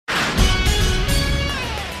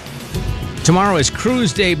Tomorrow is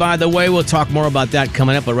Cruise Day, by the way. We'll talk more about that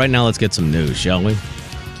coming up, but right now let's get some news, shall we?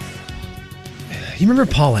 You remember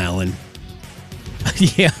Paul Allen?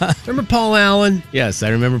 Yeah. Remember Paul Allen? Yes, I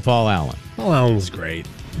remember Paul Allen. Paul Allen was great.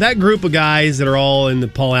 That group of guys that are all in the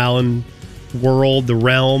Paul Allen world, the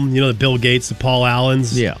realm, the Bill Gates, the Paul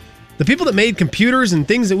Allens. Yeah. The people that made computers and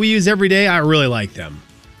things that we use every day, I really like them.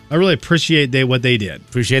 I really appreciate what they did.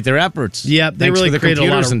 Appreciate their efforts. Yep, they Thanks really for the created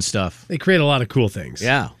computers a lot of and stuff. They create a lot of cool things.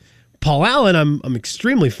 Yeah. Paul Allen, I'm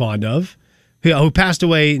extremely fond of, who passed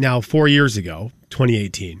away now 4 years ago,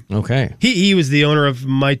 2018. Okay. He was the owner of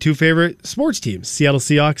my two favorite sports teams, Seattle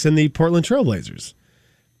Seahawks and the Portland Trailblazers.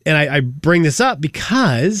 And I bring this up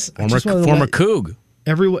because former Coug.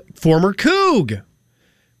 Former Coug.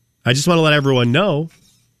 I just want to let everyone know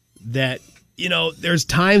that, there's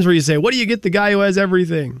times where you say, what do you get the guy who has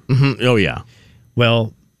everything? Mm-hmm. Oh, yeah.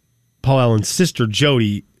 Well, Paul Allen's sister,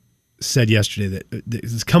 Jody, said yesterday that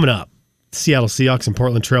it's coming up. Seattle Seahawks and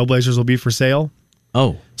Portland Trailblazers will be for sale.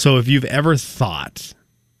 Oh. So if you've ever thought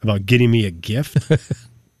about getting me a gift,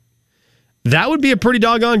 that would be a pretty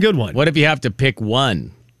doggone good one. What if you have to pick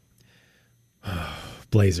one?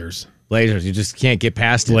 Blazers. You just can't get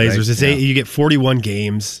past it. Blazers. Right? It's you get 41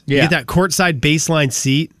 games. Yeah. You get that courtside baseline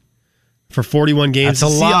seat for 41 games.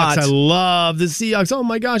 That's a lot. I love the Seahawks. Oh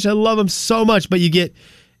my gosh, I love them so much. But you get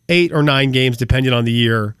 8 or 9 games depending on the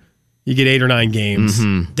year. You get 8 or 9 games.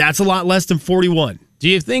 Mm-hmm. That's a lot less than 41. Do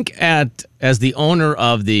you think as the owner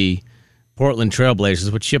of the Portland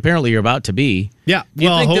Trailblazers, which apparently you're about to be. Yeah.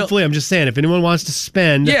 Well, hopefully, I'm just saying, if anyone wants to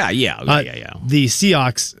spend the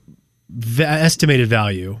Seahawks estimated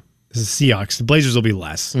value is the Seahawks. The Blazers will be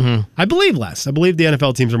less. Mm-hmm. I believe less. I believe the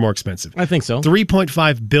NFL teams are more expensive. I think so.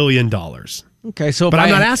 $3.5 billion. Okay, so but I'm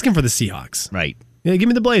not asking for the Seahawks. Right. Yeah, give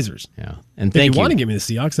me the Blazers. Yeah. And if you want to give me the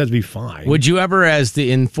Seahawks, that'd be fine. Would you ever,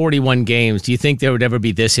 in 41 games, do you think there would ever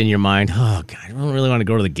be this in your mind? Oh, God, I don't really want to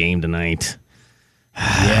go to the game tonight.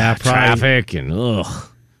 Yeah, probably. Traffic and ugh.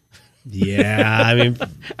 Yeah, I mean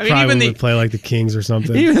probably would play like the Kings or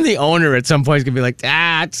something. Even the owner at some point is going to be like,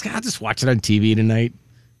 I'll just watch it on TV tonight.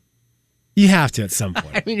 You have to at some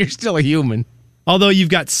point. I mean, you're still a human. Although you've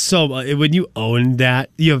got when you own that,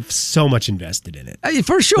 you have so much invested in it.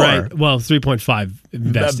 For sure. Right? Well, 3.5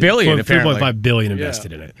 invested. Billion, 3.5 billion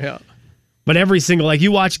invested in it. Yeah. But every single,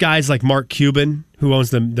 you watch guys like Mark Cuban, who owns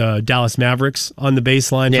the Dallas Mavericks, on the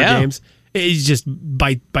baseline for games. He just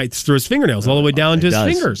bites through his fingernails all the way down to his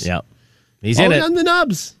fingers. Yep. He's in it. On the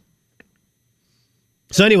nubs.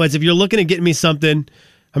 So anyways, if you're looking at getting me something,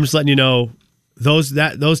 I'm just letting you know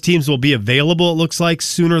those teams will be available, it looks like,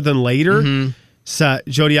 sooner than later. Mm-hmm. So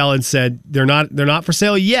Jody Allen said they're not for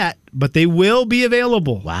sale yet, but they will be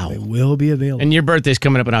available. Wow. They will be available. And your birthday's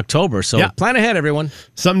coming up in October, so plan ahead, everyone.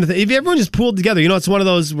 Something if everyone just pooled together, it's one of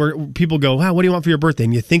those where people go, wow, what do you want for your birthday?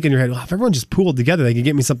 And you think in your head, well, if everyone just pooled together, they could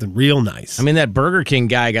get me something real nice. I mean, that Burger King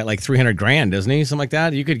guy got like $300,000, doesn't he? Something like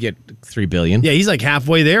that. You could get $3 billion. Yeah, he's like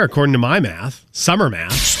halfway there, according to my math. Summer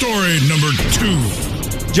math. Story number 2.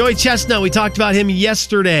 Joey Chestnut, we talked about him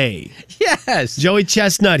yesterday. Yes. Joey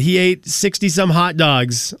Chestnut, he ate 60-some hot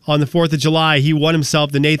dogs on the 4th of July. He won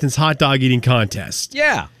himself the Nathan's Hot Dog Eating Contest.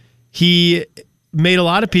 Yeah. He made a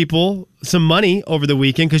lot of people some money over the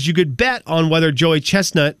weekend because you could bet on whether Joey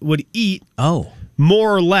Chestnut would eat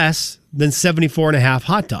more or less than 74 and a half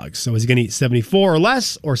hot dogs. So is he going to eat 74 or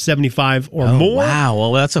less or 75 or more? Wow.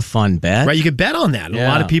 Well, that's a fun bet. Right, you could bet on that. Yeah. A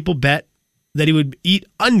lot of people bet that he would eat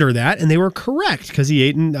under that, and they were correct because he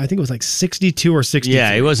ate in, I think it was like 62 or 63.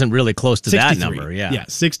 Yeah, he wasn't really close to 63. that number. Yeah,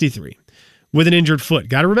 63. With an injured foot.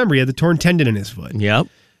 Got to remember, he had the torn tendon in his foot. Yep.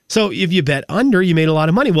 So if you bet under, you made a lot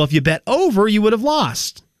of money. Well, if you bet over, you would have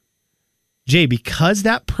lost. Jay, because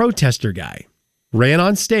that protester guy ran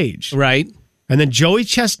on stage. Right. And then Joey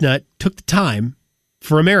Chestnut took the time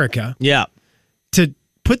for America. Yeah. To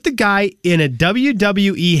put the guy in a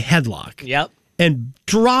WWE headlock. Yep. And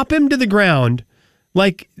drop him to the ground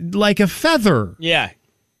like a feather. Yeah.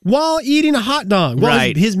 While eating a hot dog. Well,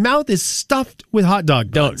 right. His mouth is stuffed with hot dog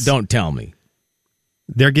buns. Don't tell me.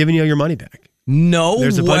 They're giving you your money back. No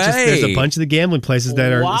there's a bunch of the gambling places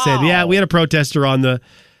that are saying, yeah, we had a protester on the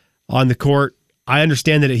court. I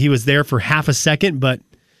understand that he was there for half a second, but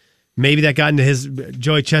maybe that got into his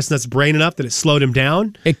Joey Chestnut's brain enough that it slowed him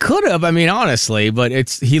down. It could have. I mean, honestly, but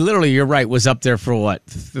he literally, you're right, was up there for what,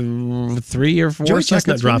 3 or 4 Joey seconds?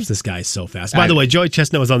 Chestnut drops this guy so fast. By the way, Joey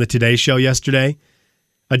Chestnut was on the Today Show yesterday,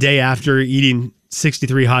 a day after eating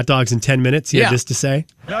 63 hot dogs in 10 minutes. He had this to say.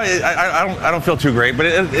 No, I don't feel too great, but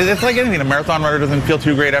it's like anything. A marathon runner doesn't feel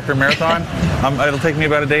too great after a marathon. It'll take me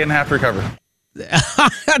about a day and a half to recover.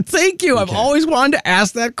 Thank you. Okay. I've always wanted to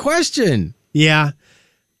ask that question. Yeah.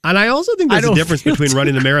 And I also think there's a don't difference feel between too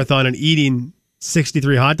running the marathon and eating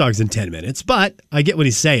 63 hot dogs in 10 minutes. But I get what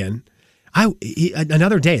he's saying.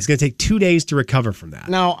 Another day. It's going to take 2 days to recover from that.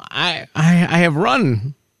 Now, I have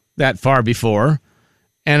run that far before,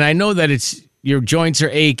 and I know that your joints are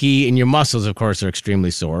achy and your muscles, of course, are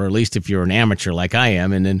extremely sore, or at least if you're an amateur like I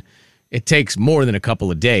am, and then it takes more than a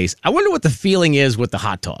couple of days. I wonder what the feeling is with the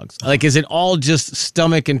hot dogs. Like, is it all just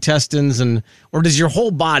stomach, intestines, or does your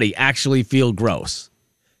whole body actually feel gross?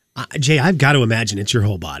 Jay, I've got to imagine it's your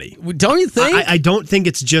whole body. Don't you think? I don't think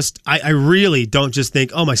it's just, I really don't just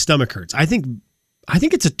think, oh, my stomach hurts. I think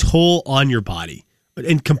it's a toll on your body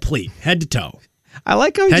and complete, head to toe. I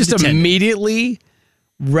like how he Head just to tendon. immediately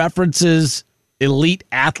references elite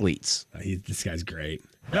athletes. This guy's great.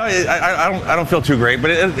 No, I don't feel too great,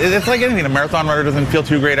 but it's like anything. A marathon runner doesn't feel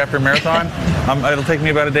too great after a marathon. It'll take me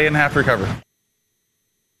about a day and a half to recover.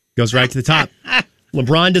 Goes right to the top.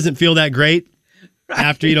 LeBron doesn't feel that great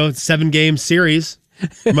after 7-game series,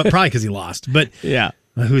 probably because he lost. But Yeah.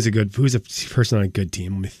 who's a person on a good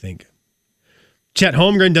team? Let me think. Chet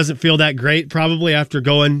Holmgren doesn't feel that great probably after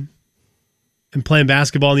going and playing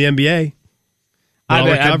basketball in the NBA.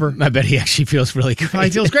 I bet he actually feels really great. He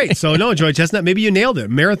feels great. So no, Joey Chestnut, maybe you nailed it.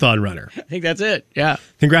 Marathon runner. I think that's it. Yeah.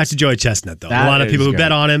 Congrats to Joey Chestnut, though. That a lot of is people who great.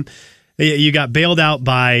 bet on him. You got bailed out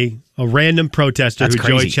by a random protester That's who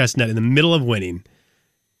Joey crazy. Chestnut, in the middle of winning,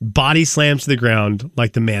 body slams to the ground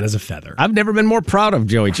like the man is a feather. I've never been more proud of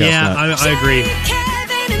Joey Chestnut. Yeah, I agree.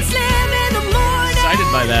 Kevin and Slim in the morning.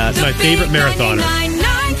 Excited by that. That's my favorite marathoner.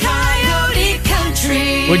 99 Coyote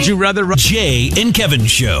Country. Would you rather run? Jay and Kevin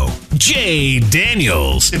Show. Jay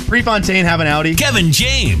Daniels. Did Prefontaine have an Audi? Kevin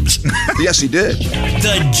James. Yes, he did.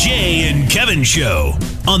 The Jay and Kevin Show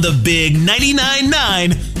on the Big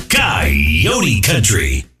 99.9 Coyote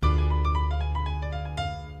Country.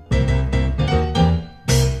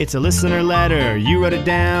 It's a listener letter. You wrote it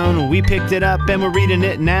down. We picked it up and we're reading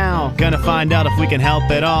it now. Gonna find out if we can help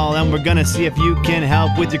at all. And we're gonna see if you can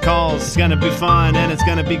help with your calls. It's gonna be fun and it's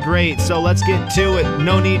gonna be great. So let's get to it.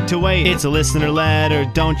 No need to wait. It's a listener letter,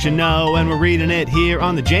 don't you know? And we're reading it here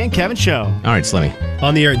on the Jay and Kevin Show. All right, Slimmy.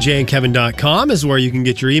 On the air at jayandkevin.com is where you can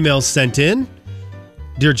get your emails sent in.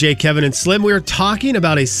 Dear Jay, Kevin, and Slim, we are talking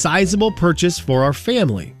about a sizable purchase for our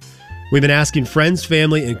family. We've been asking friends,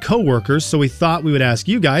 family, and coworkers, so we thought we would ask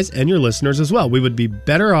you guys and your listeners as well. Would we be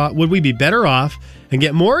better off and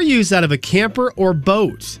get more use out of a camper or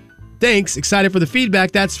boat? Thanks. Excited for the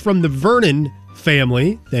feedback. That's from the Vernon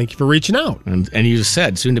family. Thank you for reaching out. And you just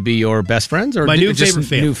said soon to be your best friends, or My new just favorite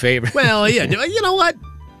family. New favorite. Well, yeah. You know what?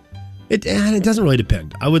 It doesn't really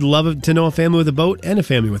depend. I would love to know a family with a boat and a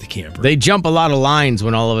family with a camper. They jump a lot of lines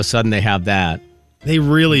when all of a sudden they have that. They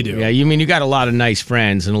really do. Yeah, you got a lot of nice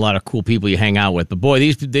friends and a lot of cool people you hang out with, but boy, they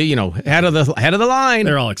head of the line.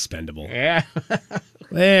 They're all expendable. Yeah.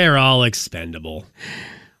 They're all expendable.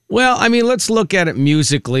 Well, I mean, let's look at it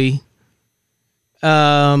musically.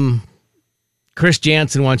 Chris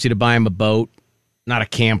Jansen wants you to buy him a boat, not a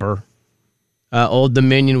camper. Old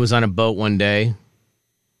Dominion was on a boat one day.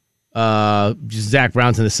 Zach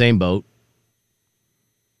Brown's in the same boat.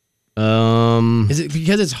 Is it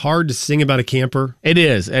because it's hard to sing about a camper? It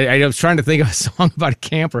is. I was trying to think of a song about a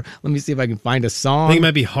camper. Let me see if I can find a I song. think it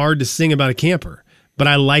might be hard to sing about a camper, but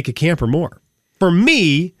I like a camper more. For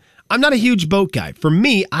me, I'm not a huge boat guy. For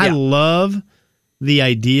me, I love the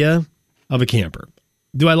idea of a camper.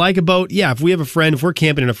 Do I like a boat? Yeah, if we have a friend, if we're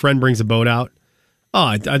camping and a friend brings a boat out,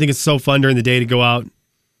 I think it's so fun during the day to go out,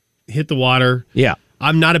 hit the water. Yeah.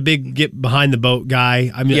 I'm not a big get behind the boat guy.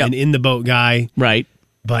 I'm an in the boat guy. Right.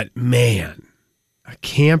 But man, a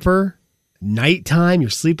camper, nighttime,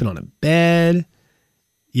 you're sleeping on a bed.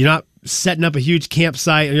 You're not setting up a huge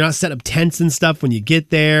campsite. You're not setting up tents and stuff when you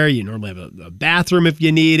get there. You normally have a bathroom if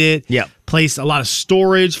you need it. Yep. Place a lot of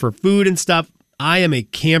storage for food and stuff. I am a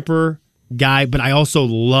camper guy, but I also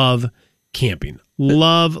love camping.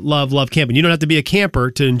 Love camping. You don't have to be a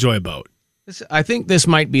camper to enjoy a boat. I think this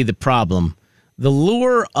might be the problem. The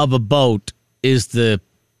lure of a boat is the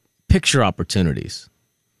picture opportunities.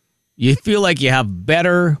 You feel like you have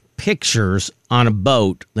better pictures on a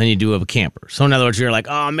boat than you do of a camper. So in other words, you're like,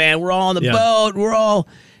 oh man, we're all on the boat. We're all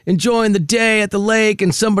enjoying the day at the lake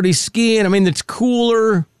and somebody's skiing. I mean, it's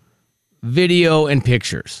cooler video and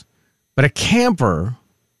pictures. But a camper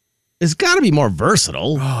has got to be more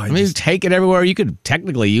versatile. Take it everywhere. You could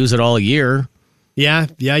technically use it all year. Yeah,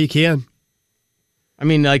 you can. I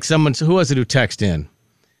mean, like who was it who texted in?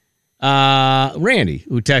 Randy,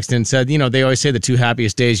 who texted in and said, they always say the two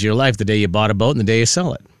happiest days of your life, the day you bought a boat and the day you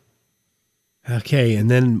sell it. Okay, and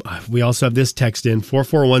then we also have this text in,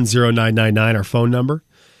 4410999, our phone number.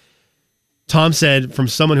 Tom said, from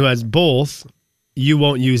someone who has both, you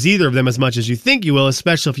won't use either of them as much as you think you will,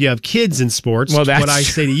 especially if you have kids in sports. Well, that's what I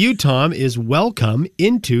say to you, Tom, is welcome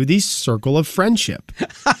into the circle of friendship.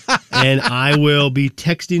 And I will be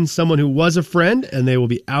texting someone who was a friend, and they will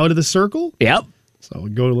be out of the circle. Yep. So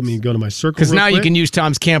let me go to my circle. Because now you quick. can use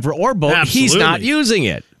Tom's camper or boat. He's not Absolutely. using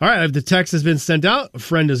it. All right, the text has been sent out. A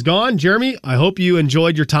friend is gone. Jeremy, I hope you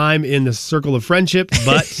enjoyed your time in the circle of friendship,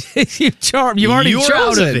 but You've already you're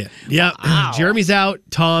chose out of it. it. Yeah, Jeremy's out.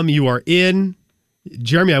 Tom, you are in.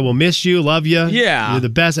 Jeremy, I will miss you. Love you. Yeah. You're the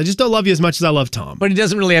best. I just don't love you as much as I love Tom. But he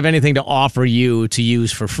doesn't really have anything to offer you to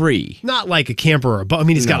use for free. Not like a camper or a boat. I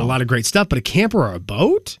mean, he's got a lot of great stuff, but a camper or a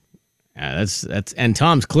boat? Yeah, that's and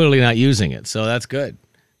Tom's clearly not using it, so that's good.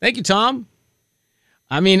 Thank you, Tom.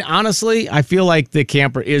 I mean, honestly, I feel like the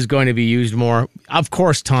camper is going to be used more. Of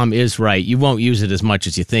course, Tom is right. You won't use it as much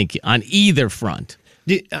as you think on either front.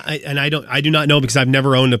 I do not know because I've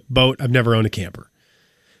never owned a boat. I've never owned a camper.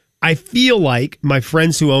 I feel like my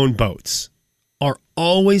friends who own boats are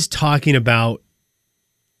always talking about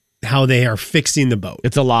how they are fixing the boat.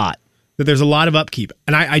 It's a lot. That there's a lot of upkeep.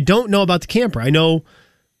 And I don't know about the camper. I know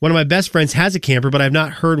one of my best friends has a camper, but I've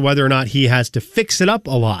not heard whether or not he has to fix it up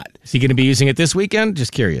a lot. Is he going to be using it this weekend?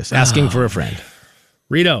 Just curious. Asking for a friend.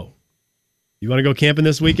 Rito, you want to go camping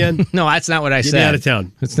this weekend? No, that's not what I Get said. me out of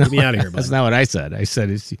town. Get me out of here, bud. That's not what I said. I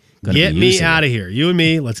said, is he gonna Get be me using out it? of here. You and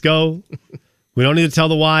me, let's go. We don't need to tell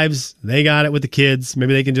the wives. They got it with the kids.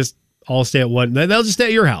 Maybe they can just all stay at one. They'll just stay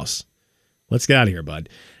at your house. Let's get out of here, bud.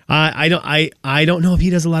 I don't know if he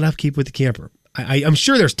does a lot of upkeep with the camper. I'm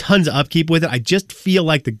sure there's tons of upkeep with it. I just feel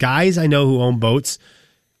like the guys I know who own boats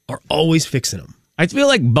are always fixing them. I feel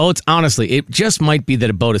like boats, honestly, it just might be that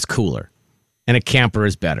a boat is cooler and a camper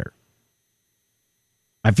is better.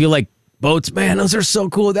 I feel like boats, man, those are so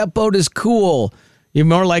cool. That boat is cool. You're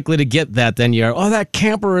more likely to get that than you're, oh, that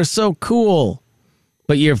camper is so cool.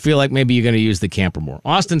 But you feel like maybe you're going to use the camper more.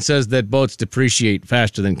 Austin says that boats depreciate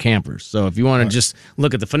faster than campers. So if you want to just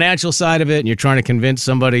look at the financial side of it and you're trying to convince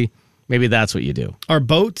somebody, maybe that's what you do. Are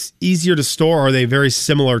boats easier to store or are they very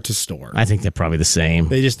similar to store? I think they're probably the same.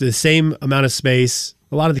 They just the same amount of space.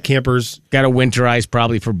 A lot of the campers. Got to winterize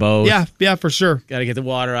probably for both. Yeah, for sure. Got to get the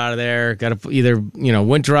water out of there. Got to either,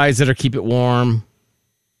 winterize it or keep it warm.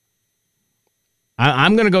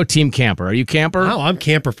 I'm going to go team camper. Are you camper? Oh, I'm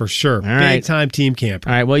camper for sure. right. Big time team camper.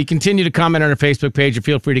 All right. Well, you continue to comment on our Facebook page or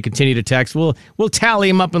feel free to continue to text. We'll tally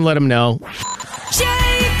them up and let them know.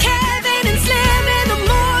 Jay, Kevin, and Slim in the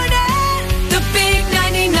morning. The big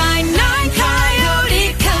 99.9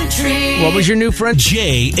 Coyote Country. What was your new friend?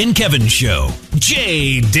 Jay and Kevin Show.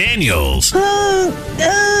 Jay Daniels. No.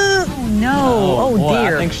 Oh,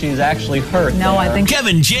 dear. I think she's actually hurt. No, I think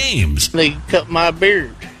Kevin James. They cut my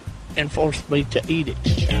beard and forced me to eat it.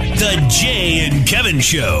 The Jay and Kevin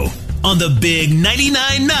Show on the big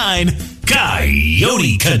 99.9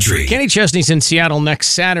 Coyote Country. Kenny Chesney's in Seattle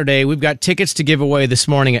next Saturday. We've got tickets to give away this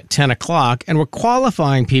morning at 10 o'clock, and we're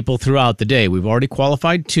qualifying people throughout the day. We've already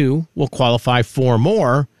qualified 2. We'll qualify 4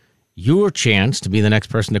 more. Your chance to be the next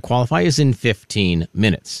person to qualify is in 15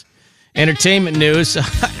 minutes. Entertainment news.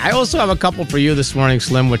 I also have a couple for you this morning,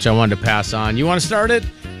 Slim, which I wanted to pass on. You want to start it?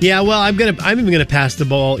 Yeah, well, I'm even gonna pass the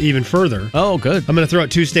ball even further. Oh, good. I'm gonna throw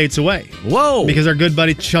it 2 states away. Whoa. Because our good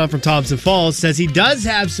buddy Sean from Thompson Falls says he does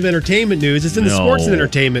have some entertainment news. It's in the sports and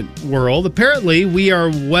entertainment world. Apparently, we are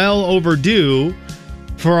well overdue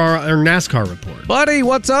for our NASCAR report. Buddy,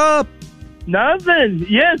 what's up? Nothing.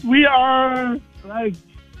 Yes, we are like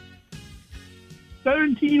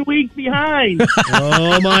 17 weeks behind.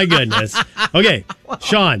 Oh my goodness. Okay,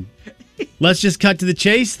 Sean, let's just cut to the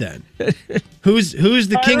chase then. Who's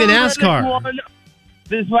the king of NASCAR? Won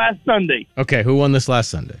this last Sunday. Okay, who won this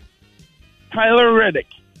last Sunday? Tyler Reddick.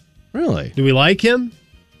 Really? Do we like him?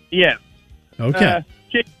 Yes. Okay.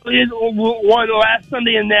 Chase Elliott won last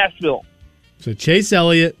Sunday in Nashville. So Chase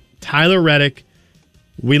Elliott, Tyler Reddick.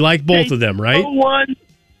 We like both Chase of them, right? Won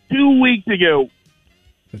 2 weeks ago.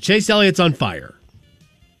 So Chase Elliott's on fire.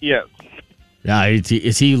 Yes. Yeah,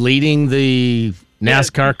 is he leading the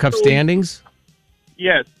NASCAR Cup standings?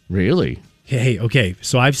 Yes. Really? Hey, okay.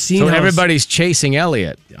 So I've seen So how everybody's chasing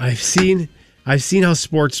Elliott. I've seen how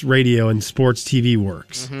sports radio and sports TV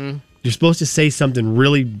works. Mm-hmm. You're supposed to say something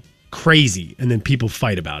really crazy, and then people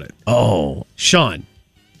fight about it. Oh. Sean,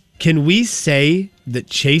 can we say that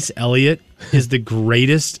Chase Elliott is the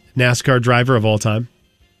greatest NASCAR driver of all time?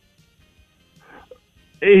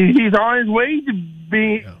 He's on his way to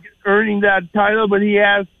be earning that title, but he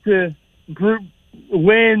has to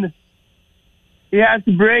win. He has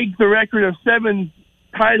to break the record of 7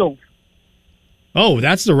 titles. Oh,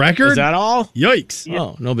 that's the record? Is that all? Yikes.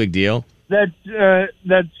 Oh, no big deal. That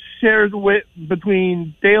shares with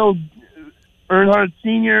between Dale Earnhardt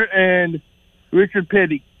Sr. and Richard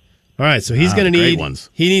Petty. All right, so he's going to great need ones.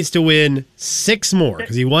 he needs to win 6 more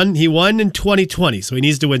because he won in 2020, so he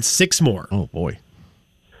needs to win 6 more. Oh, boy.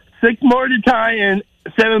 6 more to tie and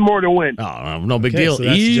 7 more to win. Oh, no big Okay, deal. so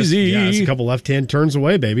that's Easy. that's a couple left-hand turns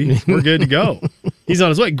away, baby. We're good to go. He's on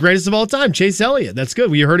his way. Greatest of all time, Chase Elliott. That's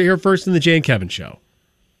good. You heard it here first in the Jay and Kevin Show.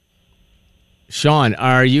 Sean,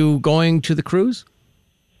 are you going to the cruise?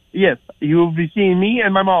 Yes, you will be seeing me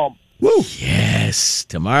and my mom. Woo! Yes,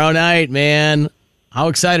 tomorrow night, man. How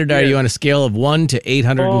excited are you on a scale of 1 to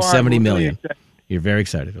 870 million? Really You're very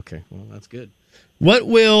excited. Okay, well, that's good. What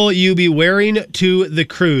will you be wearing to the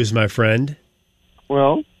cruise, my friend?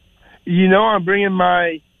 well, I'm bringing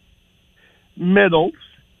my medals.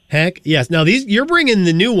 Heck, yes. Now you're bringing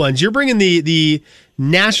the new ones. You're bringing the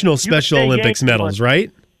National Special USA Olympics Games medals, one.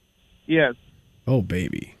 right? Yes. Oh,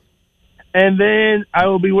 baby. And then I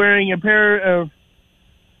will be wearing a pair of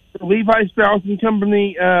Levi Strauss &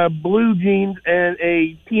 Company blue jeans and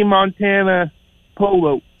a Team Montana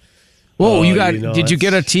polo. Whoa, Oh, you got? you know, did you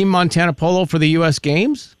get a Team Montana polo for the U.S.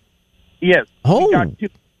 Games? Yes. Oh. We got 2.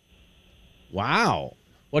 Wow.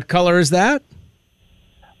 What color is that?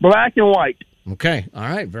 Black and white. Okay. All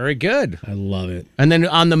right. Very good. I love it. And then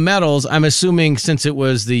on the medals, I'm assuming since it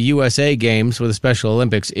was the USA Games for the Special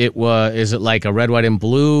Olympics, is it like a red, white, and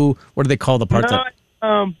blue? What do they call the parts?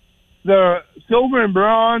 The silver and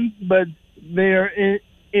bronze, but they are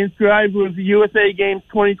inscribed with the USA Games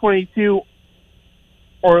 2022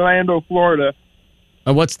 Orlando, Florida.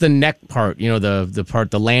 What's the neck part?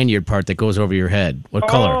 The lanyard part that goes over your head. What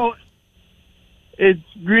color? Oh, it's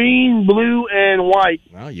green, blue, and white.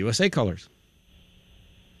 Well, USA colors.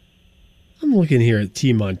 I'm looking here at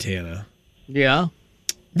Team Montana. Yeah.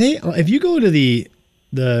 If you go to the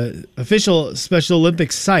official Special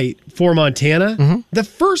Olympics site for Montana, the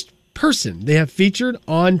first person they have featured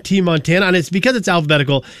on Team Montana, and it's because it's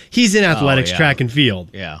alphabetical, he's in athletics, yeah. track and field.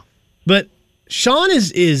 Yeah. But Sean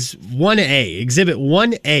is 1A, exhibit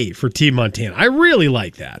 1A for Team Montana. I really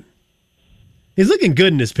like that. He's looking good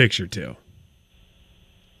in this picture, too.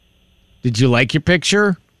 Did you like your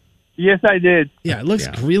picture? Yes, I did. Yeah, it looks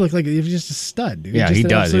he looked like he's just a stud. Dude. Yeah, Just he an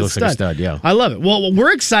does. He absolute looks like a stud, yeah. I love it. Well,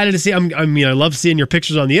 we're excited to see. I love seeing your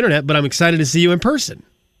pictures on the internet, but I'm excited to see you in person.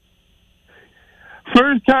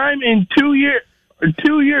 First time in 2 years.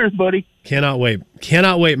 2 years, buddy. Cannot wait.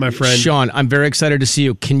 Cannot wait, my friend. Sean, I'm very excited to see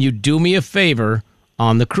you. Can you do me a favor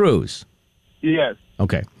on the cruise? Yes.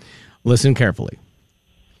 Okay. Listen carefully.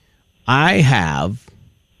 I have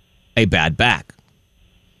a bad back.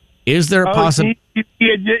 Is there a possibility?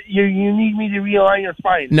 You need me to realign your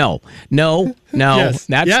spine. No. Yes.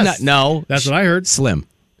 That's Yes. not. No. That's what I heard. Slim.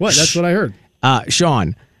 What? That's what I heard.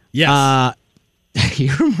 Sean. Yes.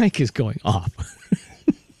 Your mic is going off.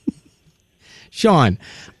 Sean,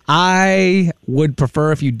 I would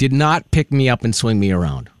prefer if you did not pick me up and swing me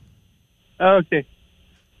around. Okay.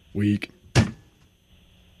 Weak.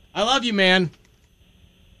 I love you, man.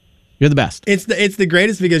 You're the best. It's the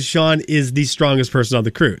greatest because Sean is the strongest person on the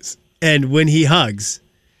cruise, and when he hugs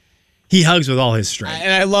with all his strength.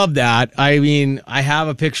 And I love that. I mean, I have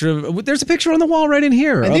a picture there's a picture on the wall right in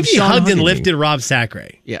here. I think he Sean hugged and hugging me. lifted Rob Sacre,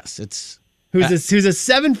 Yes, it's who's a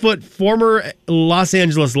 7-foot former Los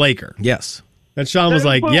Angeles Laker. yes. And Sean was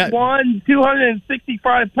like, "Yeah,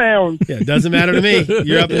 265 pounds. yeah, it doesn't matter to me.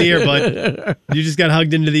 You're up in the air, bud. You just got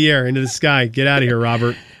hugged into the air, into the sky. Get out of here,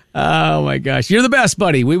 Robert." Oh my gosh, you're the best,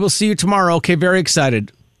 buddy. We will see you tomorrow. Okay, very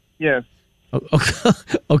excited. Yes.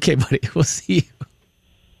 Okay, buddy. We'll see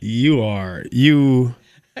you. You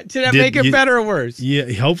Did I make it better or worse? Yeah,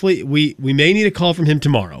 hopefully we may need a call from him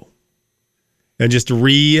tomorrow. And just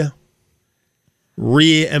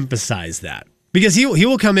re-emphasize that. Because he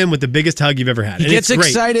will come in with the biggest hug you've ever had. He and gets it's great.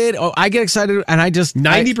 excited. Oh, I get excited, and I just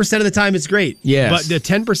 90% of the time it's great. Yes. But the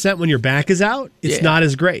 10% when your back is out, it's not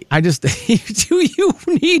as great. I just do you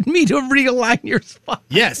need me to realign your spine?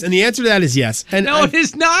 Yes, and the answer to that is yes. And No, it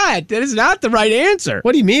is not. That is not the right answer.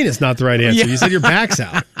 What do you mean it's not the right answer? Yeah. You said your back's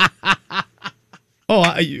out.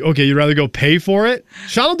 Okay, you'd rather go pay for it?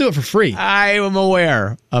 Sean will do it for free. I am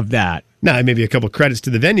aware of that. Now, maybe a couple credits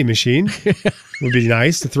to the vending machine would be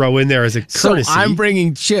nice to throw in there as a courtesy. So I'm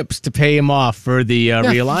bringing chips to pay him off for the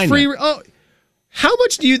realignment. How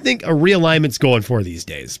much do you think a realignment's going for these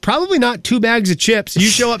days? Probably not 2 bags of chips. You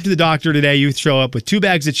show up to the doctor today, you show up with 2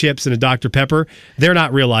 bags of chips and a Dr. Pepper, they're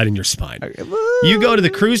not realigning your spine. You go to the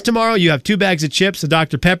cruise tomorrow, you have 2 bags of chips, a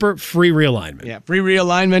Dr. Pepper, free realignment. Yeah, free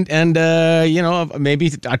realignment and,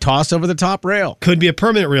 maybe a toss over the top rail. Could be a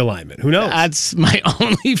permanent realignment. Who knows? That's my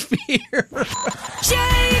only fear.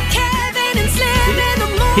 Jay, Kevin, and Slim in the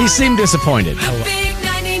morning. He seemed disappointed. The big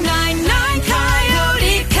 99.9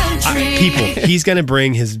 Coyote Country. People, he's going to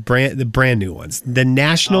bring the brand new ones. The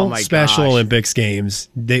National Oh my Special gosh. Olympics games.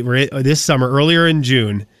 They were this summer, earlier in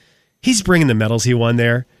June. He's bringing the medals he won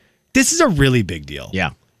there. This is a really big deal.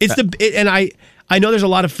 Yeah. And I know there's a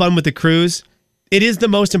lot of fun with the cruise. It is the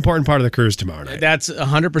most important part of the cruise tomorrow night. That's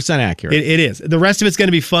 100% accurate. It is. The rest of it's going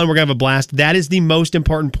to be fun. We're going to have a blast. That is the most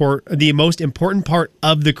important part of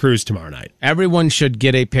the cruise tomorrow night. Everyone should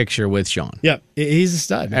get a picture with Sean. Yep. He's a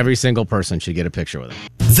stud. Every single person should get a picture with him.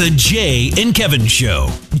 The Jay and Kevin Show.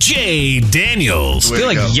 Jay Daniels. I feel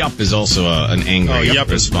like yup is also an angry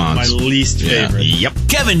response. My least favorite. Yup.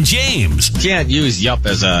 Kevin James. Can't use yup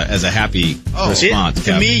as a happy response.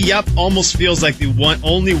 To me, yup almost feels like the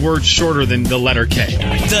only word shorter than the letter K.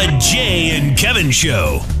 The Jay and Kevin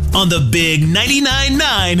Show on the Big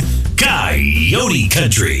 99.9 Coyote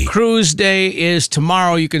Country. Cruise Day is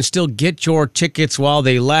tomorrow. You can still get your tickets while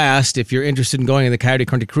they last if you're interested in going on the Coyote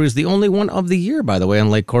Country Cruise. The only one of the year, by the way, on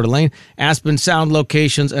Lake Coeur d'Alene. Aspen Sound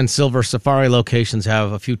locations and Silver Safari locations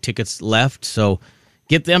have a few tickets left, so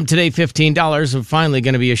get them today, $15. We're finally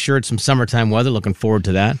going to be assured some summertime weather. Looking forward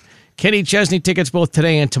to that. Kenny Chesney tickets both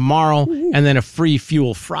today and tomorrow, and then a free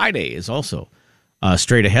Fuel Friday is also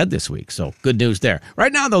straight ahead this week. So good news there.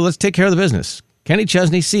 Right now, though, let's take care of the business. Kenny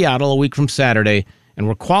Chesney, Seattle, a week from Saturday, and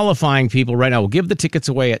we're qualifying people right now. We'll give the tickets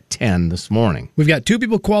away at 10 this morning. We've got 2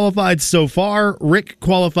 people qualified so far. Rick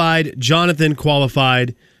qualified. Jonathan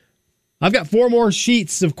qualified. I've got 4 more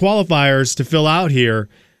sheets of qualifiers to fill out here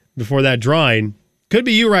before that drawing. Could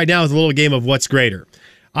be you right now with a little game of what's greater.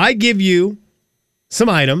 I give you some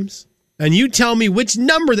items, and you tell me which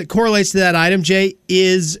number that correlates to that item, Jay,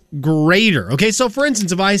 is greater. Okay, so for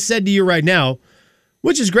instance, if I said to you right now,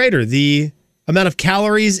 which is greater, the amount of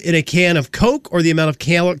calories in a can of Coke or the amount of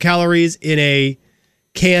calories in a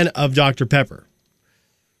can of Dr. Pepper?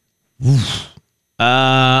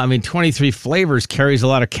 23 flavors carries a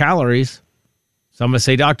lot of calories. So I'm going to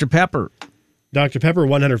say Dr. Pepper. Dr. Pepper,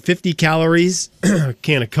 150 calories.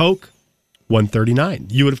 Can of Coke, 139.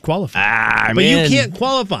 You would have qualified. But you can't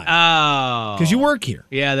qualify. Oh. Because you work here.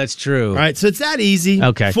 Yeah, that's true. All right, so it's that easy.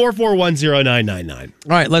 Okay. 4410999. All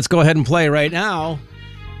right, let's go ahead and play right now.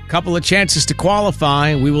 Couple of chances to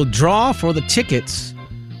qualify. We will draw for the tickets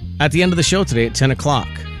at the end of the show today at 10 o'clock.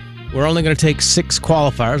 We're only going to take 6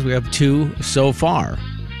 qualifiers. We have 2 so far.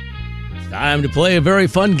 It's time to play a very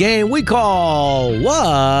fun game we call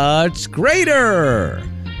What's Greater?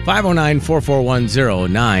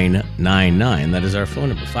 509-441-0999. That is our phone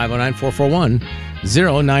number,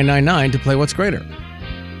 509-441-0999 to play What's Greater.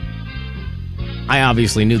 I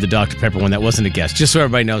obviously knew the Dr. Pepper one. That wasn't a guess. Just so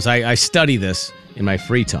everybody knows, I study this in my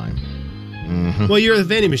free time. Well, you're the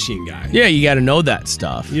vending machine guy. Yeah, you got to know that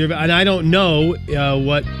stuff. And I don't know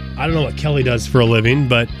what Kelly does for a living,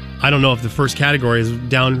 but I don't know if the first category is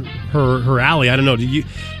down her alley. I don't know.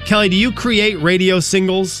 Kelly, do you create radio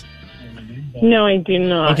singles? No, I do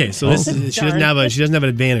not. Okay, so she doesn't have an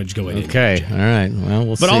advantage going in. Okay, all right. Well,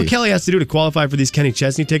 we'll see. But all Kelly has to do to qualify for these Kenny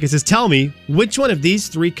Chesney tickets is tell me which one of these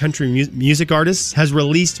 3 country music artists has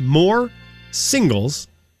released more singles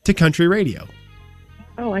to country radio.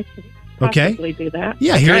 Oh, I could possibly do that.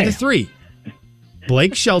 Yeah, here are the 3.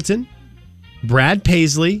 Blake Shelton, Brad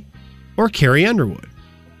Paisley, or Carrie Underwood.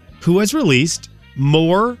 Who has released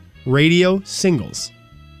more radio singles?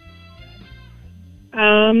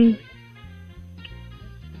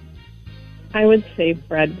 I would say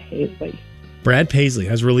Brad Paisley. Brad Paisley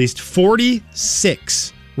has released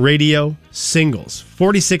 46 radio singles.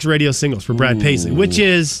 46 radio singles for Brad Paisley, which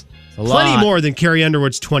is plenty more than Carrie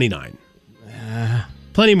Underwood's 29.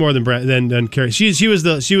 Plenty more than Carrie. She was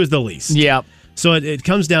the least. Yep. So it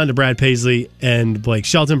comes down to Brad Paisley and Blake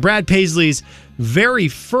Shelton. Brad Paisley's very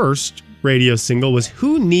first radio single was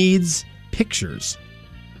Who Needs Pictures?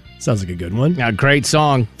 Sounds like a good one. Yeah, great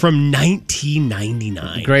song. From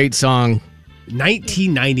 1999. Great song.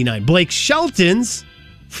 1999. Blake Shelton's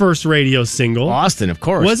first radio single. Austin, of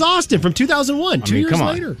course. Was Austin from 2001. 2 years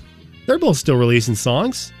later. They're both still releasing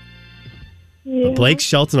songs. Yeah. But Blake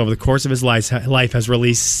Shelton, over the course of his life, has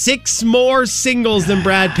released 6 more singles than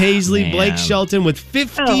Brad Paisley. Man. Blake Shelton with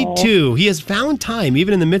 52. Oh. He has found time,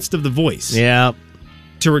 even in the midst of The Voice, Yeah.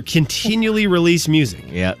 to continually release music.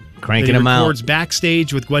 Yeah. Cranking them out. He records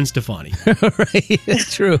backstage with Gwen Stefani. Right.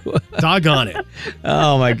 It's true. Doggone it.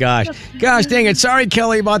 Oh, my gosh. Gosh, dang it. Sorry,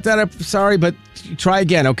 Kelly, about that. I'm sorry, but try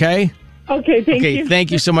again, okay? Okay, thank you.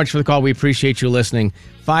 Thank you so much for the call. We appreciate you listening.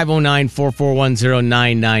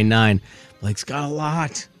 509-441-0999. Blake's got a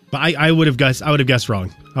lot. But I would have guessed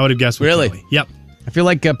wrong. I would have guessed with Really? Kelly. Yep. I feel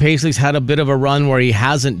like Paisley's had a bit of a run where he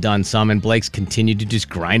hasn't done some, and Blake's continued to just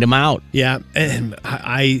grind them out. Yeah, and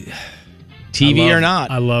TV or not.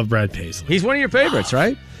 I love Brad Paisley. He's one of your favorites,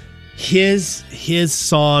 right? his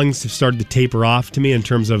songs have started to taper off to me in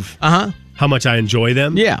terms of how much I enjoy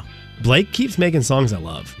them. Yeah. Blake keeps making songs I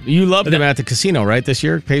love. You loved him at the casino, right, this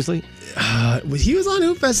year, Paisley? He was on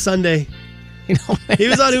Hoop Fest Sunday. You know, man, he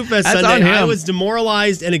was on Hoop Fest that's Sunday. on him. I was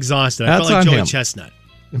demoralized and exhausted. I That's felt like on Joey him. Chestnut.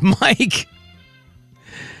 Mike.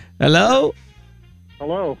 Hello?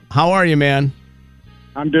 Hello. How are you, man?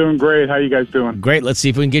 I'm doing great. How you guys doing? Great. Let's see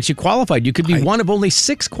if we can get you qualified. You could be one of only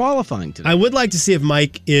 6 qualifying today. I would like to see if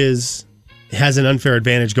Mike has an unfair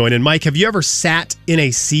advantage going in. Mike, have you ever sat in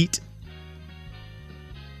a seat?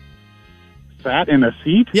 Sat in a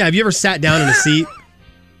seat? Yeah, have you ever sat down in a seat?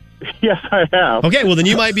 Yes, I have. Okay, well then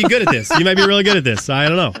you might be good at this. You might be really good at this. I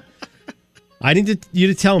don't know. I need you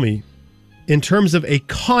to tell me, in terms of a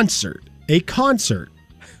concert,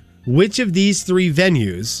 which of these 3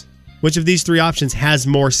 venues, which of these 3 options has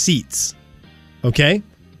more seats? Okay?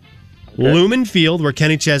 Lumen Field, where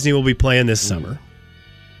Kenny Chesney will be playing this summer,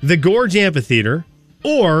 the Gorge Amphitheater,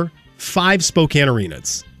 or 5 Spokane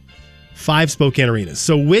Arenas. 5 Spokane Arenas.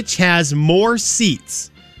 So which has more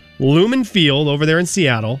seats? Lumen Field over there in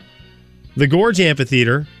Seattle, the Gorge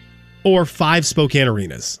Amphitheater, or 5 Spokane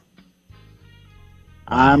Arenas?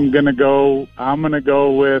 I'm gonna go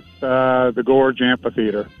with the Gorge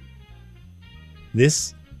Amphitheater.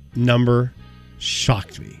 This number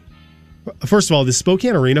shocked me. First of all, the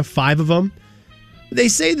Spokane Arena, 5 of them, they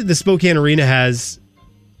say that the Spokane Arena has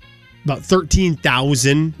about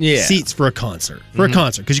 13,000 seats for a concert. For a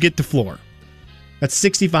concert, because you get the floor. That's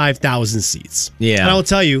 65,000 seats. Yeah. And I will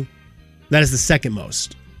tell you, that is the second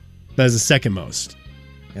most. That is the second most.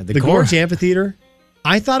 Yeah, the Gorge Amphitheater,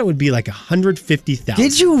 I thought it would be like 150,000.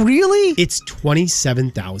 Did you really? It's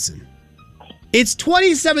 27,000. It's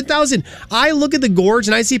 27,000. I look at the Gorge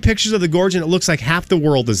and I see pictures of the Gorge and it looks like half the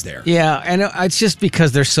world is there. Yeah, and it's just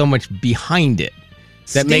because there's so much behind it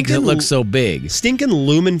that makes it look so big. Stinking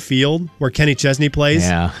Lumen Field, where Kenny Chesney plays,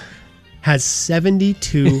 has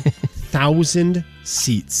 72,000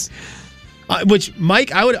 seats. Which,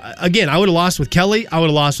 Mike, I would have lost with Kelly. I would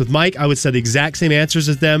have lost with Mike. I would say the exact same answers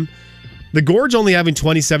as them. The Gorge only having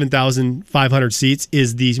 27,500 seats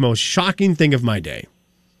is the most shocking thing of my day.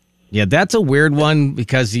 Yeah, that's a weird one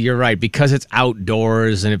because you're right. Because it's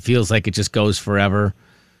outdoors and it feels like it just goes forever.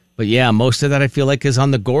 But yeah, most of that I feel like is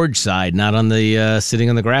on the Gorge side, not on the sitting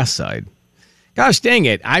on the grass side. Gosh dang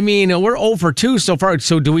it. I mean, we're 0 for 2 so far.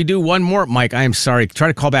 So do we do one more? Mike, I am sorry. Try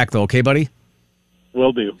to call back though, okay, buddy?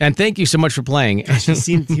 Will do. And thank you so much for playing. Gosh, he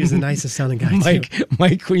was the nicest sounding guy, too.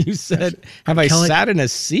 Mike, when you said, have I sat in a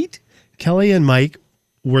seat? Kelly and Mike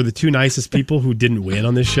were the 2 nicest people who didn't win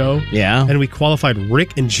on this show. Yeah. And we qualified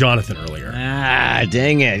Rick and Jonathan earlier. Ah,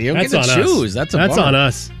 dang it. You don't get to choose. That's on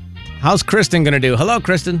us. How's Kristen going to do? Hello,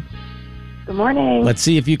 Kristen. Good morning. Let's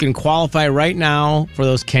see if you can qualify right now for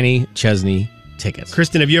those Kenny Chesney tickets.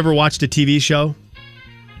 Kristen, have you ever watched a TV show?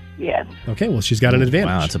 Yes. Okay, well, she's got an advantage.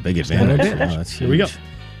 Wow, that's a big advantage. Wow, that's Here we go.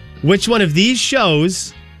 huge. Which one of these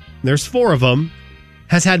shows, there's 4 of them,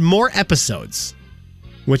 has had more episodes?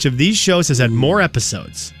 Which of these shows has had more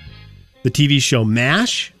episodes? The TV show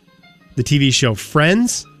MASH, the TV show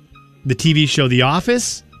Friends, the TV show The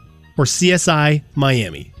Office, or CSI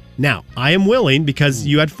Miami? Now, I am willing, because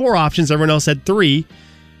you had 4 options, everyone else had 3.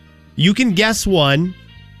 You can guess one,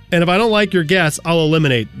 and if I don't like your guess, I'll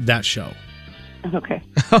eliminate that show. Okay.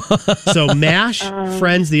 So MASH,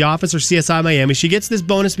 Friends, The Office, or CSI Miami. She gets this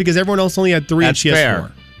bonus because everyone else only had 3 and she has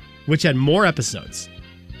 4. Which had more episodes?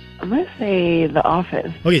 I'm going to say The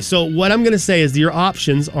Office. Okay, so what I'm going to say is your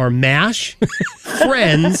options are MASH,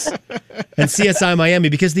 Friends, and CSI Miami,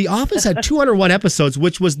 because The Office had 201 episodes,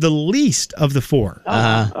 which was the least of the 4.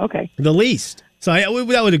 Okay. The least. So that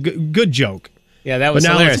was a good joke. Yeah, that was But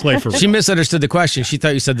now hilarious. let's play for real. She misunderstood the question. She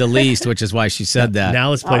thought you said the least, which is why she said that. Now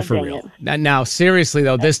let's play for real. Now, seriously,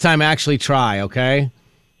 though, this time actually try, okay?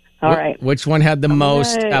 All right. Which one had the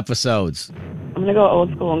most episodes? I'm going to go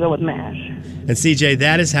old school and go with MASH. And CJ,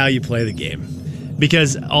 that is how you play the game.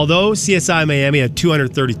 Because although CSI Miami had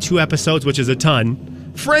 232 episodes, which is a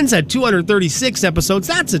ton, Friends had 236 episodes,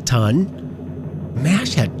 that's a ton.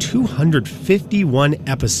 MASH had 251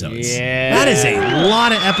 episodes. Yeah. That is a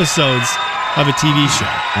lot of episodes of a TV show.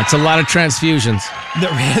 That's a lot of transfusions.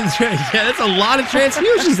 That's a lot of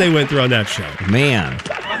transfusions they went through on that show. Man.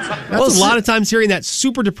 That's a lot of times hearing that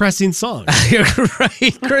super depressing song. You're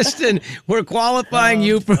right, Kristen. We're qualifying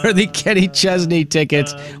you for the Kenny Chesney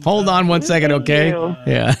tickets. Hold on one second, okay? you.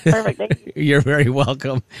 Yeah. Perfect. Thank you. You're very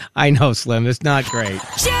welcome. I know, Slim. It's not great.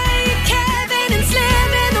 Jay, Kevin, and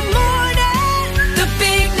Slim in the morning. The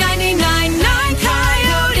big 99.9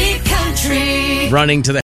 Coyote Country. Running to the